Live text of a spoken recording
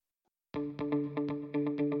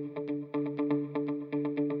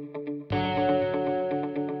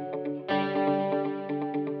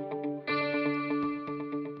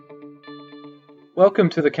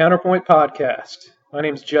Welcome to the Counterpoint Podcast. My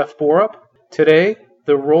name is Jeff Borup. Today,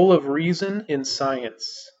 the role of reason in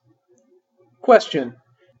science. Question: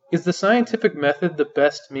 is the scientific method the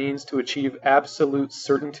best means to achieve absolute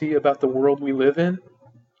certainty about the world we live in?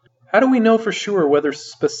 How do we know for sure whether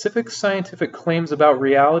specific scientific claims about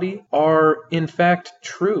reality are, in fact,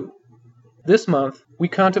 true? This month, we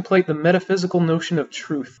contemplate the metaphysical notion of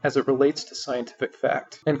truth as it relates to scientific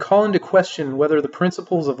fact, and call into question whether the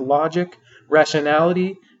principles of logic,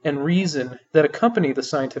 rationality, and reason that accompany the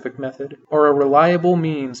scientific method are a reliable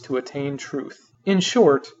means to attain truth. In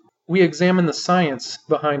short, we examine the science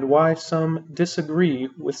behind why some disagree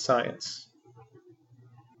with science.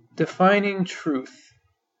 Defining truth.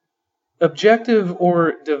 Objective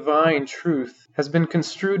or divine truth has been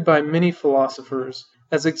construed by many philosophers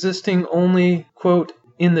as existing only, quote,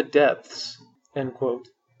 in the depths, end quote.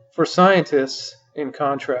 For scientists, in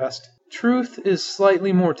contrast, truth is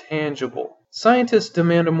slightly more tangible. Scientists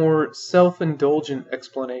demand a more self-indulgent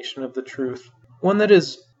explanation of the truth, one that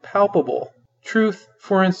is palpable. Truth,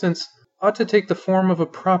 for instance, ought to take the form of a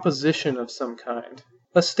proposition of some kind,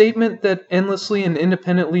 a statement that endlessly and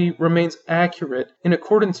independently remains accurate in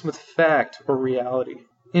accordance with fact or reality.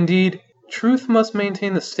 Indeed, truth must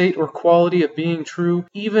maintain the state or quality of being true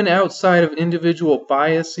even outside of individual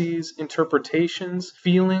biases, interpretations,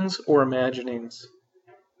 feelings, or imaginings.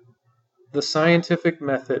 The scientific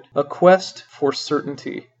method, a quest for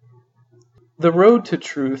certainty. The road to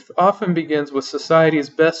truth often begins with society's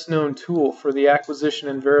best-known tool for the acquisition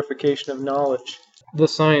and verification of knowledge, the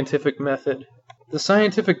scientific method. The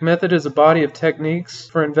scientific method is a body of techniques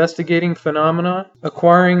for investigating phenomena,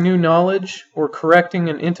 acquiring new knowledge, or correcting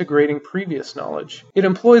and integrating previous knowledge. It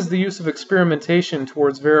employs the use of experimentation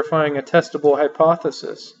towards verifying a testable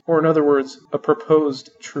hypothesis, or in other words, a proposed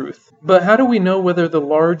truth. But how do we know whether the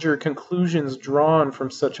larger conclusions drawn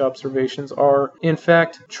from such observations are, in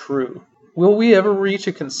fact, true? Will we ever reach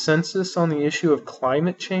a consensus on the issue of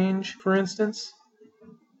climate change, for instance?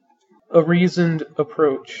 A reasoned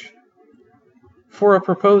approach. For a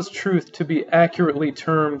proposed truth to be accurately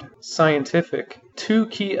termed scientific, two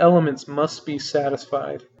key elements must be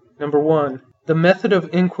satisfied. Number one, the method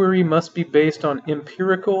of inquiry must be based on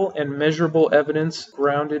empirical and measurable evidence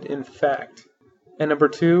grounded in fact. And number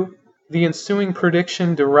two, the ensuing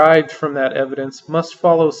prediction derived from that evidence must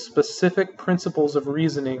follow specific principles of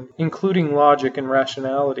reasoning, including logic and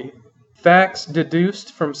rationality. Facts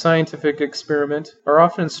deduced from scientific experiment are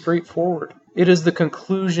often straightforward. It is the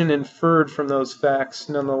conclusion inferred from those facts,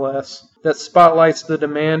 nonetheless, that spotlights the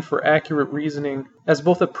demand for accurate reasoning as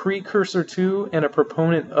both a precursor to and a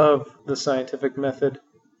proponent of the scientific method.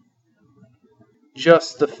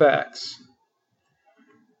 Just the facts.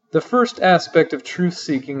 The first aspect of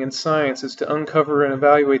truth-seeking in science is to uncover and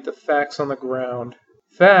evaluate the facts on the ground.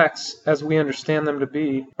 Facts, as we understand them to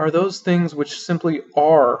be, are those things which simply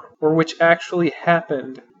are, or which actually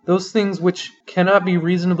happened. Those things which cannot be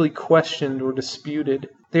reasonably questioned or disputed.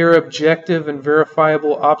 They are objective and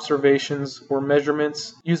verifiable observations or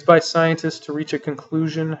measurements used by scientists to reach a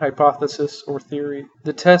conclusion, hypothesis, or theory.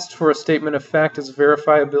 The test for a statement of fact is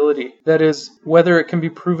verifiability, that is, whether it can be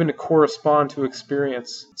proven to correspond to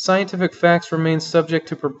experience. Scientific facts remain subject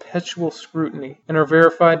to perpetual scrutiny and are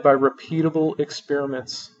verified by repeatable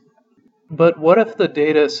experiments. But what if the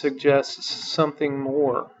data suggests something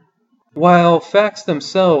more? While facts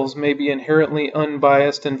themselves may be inherently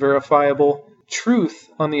unbiased and verifiable, truth,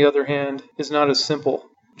 on the other hand, is not as simple.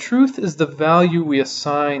 Truth is the value we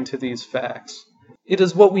assign to these facts. It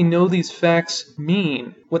is what we know these facts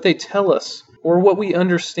mean, what they tell us, or what we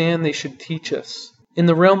understand they should teach us. In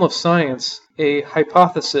the realm of science, a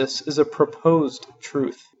hypothesis is a proposed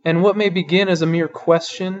truth. And what may begin as a mere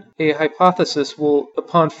question, a hypothesis will,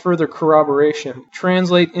 upon further corroboration,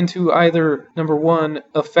 translate into either, number one,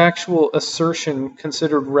 a factual assertion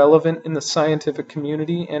considered relevant in the scientific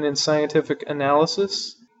community and in scientific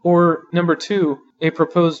analysis, or, number two, a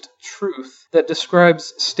proposed truth that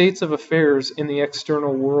describes states of affairs in the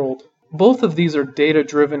external world. Both of these are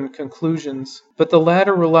data-driven conclusions, but the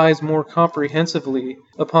latter relies more comprehensively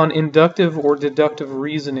upon inductive or deductive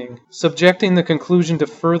reasoning, subjecting the conclusion to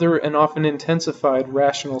further and often intensified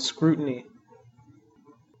rational scrutiny.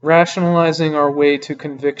 Rationalizing our way to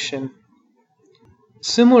conviction.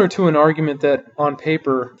 Similar to an argument that, on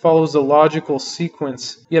paper, follows a logical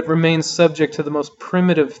sequence, yet remains subject to the most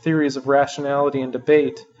primitive theories of rationality and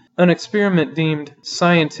debate, an experiment deemed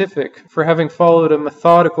scientific for having followed a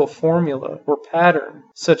methodical formula or pattern,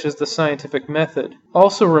 such as the scientific method,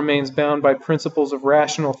 also remains bound by principles of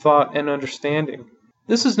rational thought and understanding.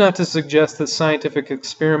 This is not to suggest that scientific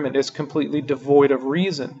experiment is completely devoid of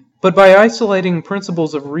reason, but by isolating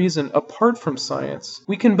principles of reason apart from science,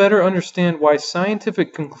 we can better understand why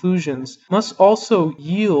scientific conclusions must also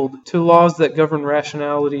yield to laws that govern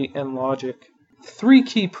rationality and logic. Three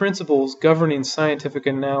key principles governing scientific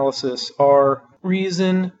analysis are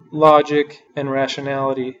reason, logic, and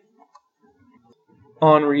rationality.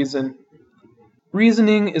 On reason.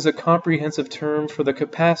 Reasoning is a comprehensive term for the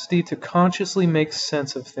capacity to consciously make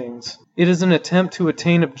sense of things. It is an attempt to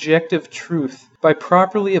attain objective truth by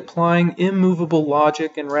properly applying immovable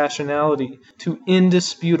logic and rationality to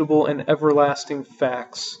indisputable and everlasting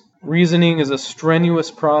facts. Reasoning is a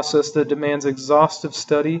strenuous process that demands exhaustive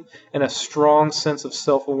study and a strong sense of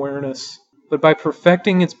self-awareness. But by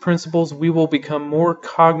perfecting its principles, we will become more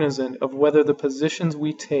cognizant of whether the positions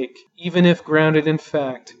we take, even if grounded in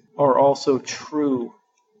fact, are also true.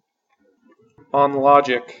 On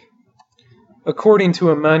logic. According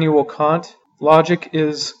to Immanuel Kant, logic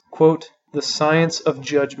is, quote, the science of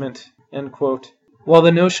judgment, end quote. While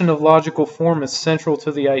the notion of logical form is central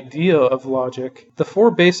to the idea of logic, the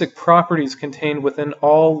four basic properties contained within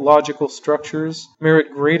all logical structures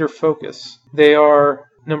merit greater focus. They are,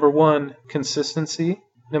 number 1, consistency,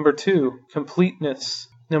 number 2, completeness,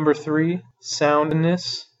 number 3,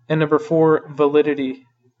 soundness, and number 4, validity.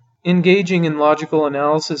 Engaging in logical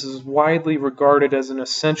analysis is widely regarded as an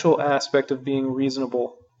essential aspect of being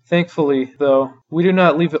reasonable. Thankfully, though, we do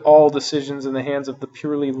not leave all decisions in the hands of the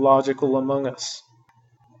purely logical among us.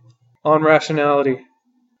 On rationality.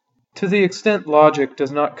 To the extent logic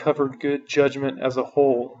does not cover good judgment as a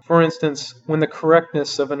whole, for instance, when the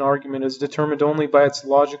correctness of an argument is determined only by its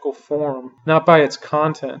logical form, not by its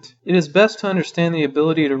content, it is best to understand the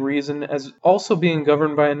ability to reason as also being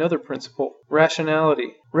governed by another principle,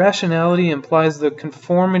 rationality. Rationality implies the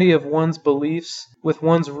conformity of one's beliefs with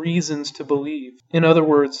one's reasons to believe. In other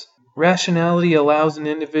words, rationality allows an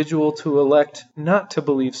individual to elect not to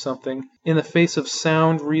believe something in the face of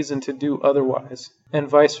sound reason to do otherwise, and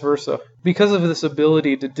vice versa. Because of this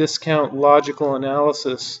ability to discount logical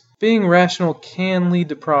analysis, being rational can lead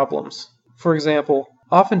to problems. For example,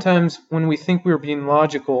 oftentimes when we think we're being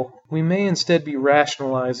logical, we may instead be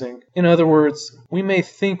rationalizing. In other words, we may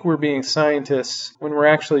think we're being scientists when we're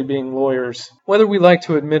actually being lawyers. Whether we like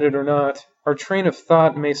to admit it or not, our train of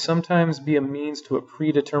thought may sometimes be a means to a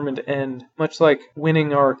predetermined end, much like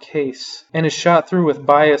winning our case, and is shot through with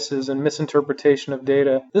biases and misinterpretation of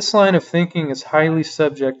data. This line of thinking is highly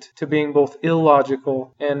subject to being both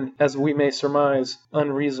illogical and, as we may surmise,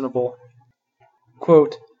 unreasonable.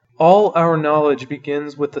 Quote, all our knowledge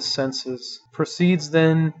begins with the senses, proceeds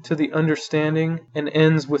then to the understanding, and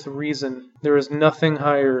ends with reason. There is nothing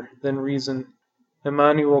higher than reason.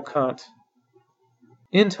 Immanuel Kant.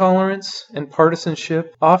 Intolerance and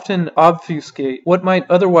partisanship often obfuscate what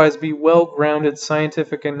might otherwise be well-grounded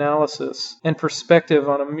scientific analysis and perspective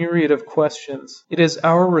on a myriad of questions. It is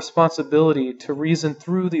our responsibility to reason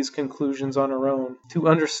through these conclusions on our own, to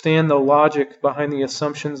understand the logic behind the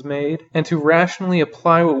assumptions made, and to rationally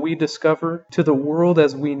apply what we discover to the world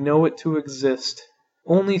as we know it to exist.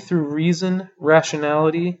 Only through reason,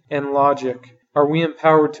 rationality, and logic are we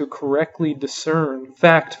empowered to correctly discern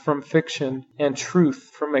fact from fiction and truth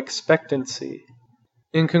from expectancy.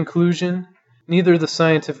 In conclusion, neither the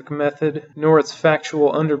scientific method nor its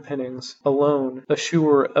factual underpinnings alone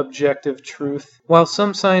assure objective truth. While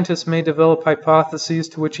some scientists may develop hypotheses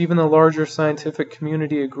to which even the larger scientific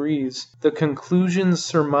community agrees, the conclusions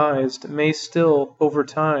surmised may still, over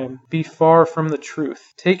time, be far from the truth.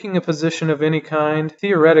 Taking a position of any kind,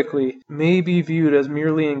 theoretically, may be viewed as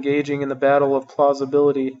merely engaging in the battle of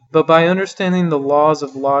plausibility, but by understanding the laws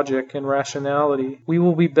of logic and rationality, we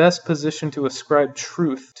will be best positioned to ascribe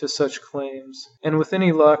truth to such claims, and with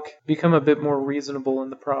any luck, become a bit more reasonable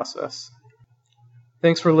in the process.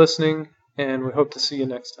 Thanks for listening, and we hope to see you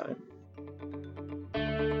next time.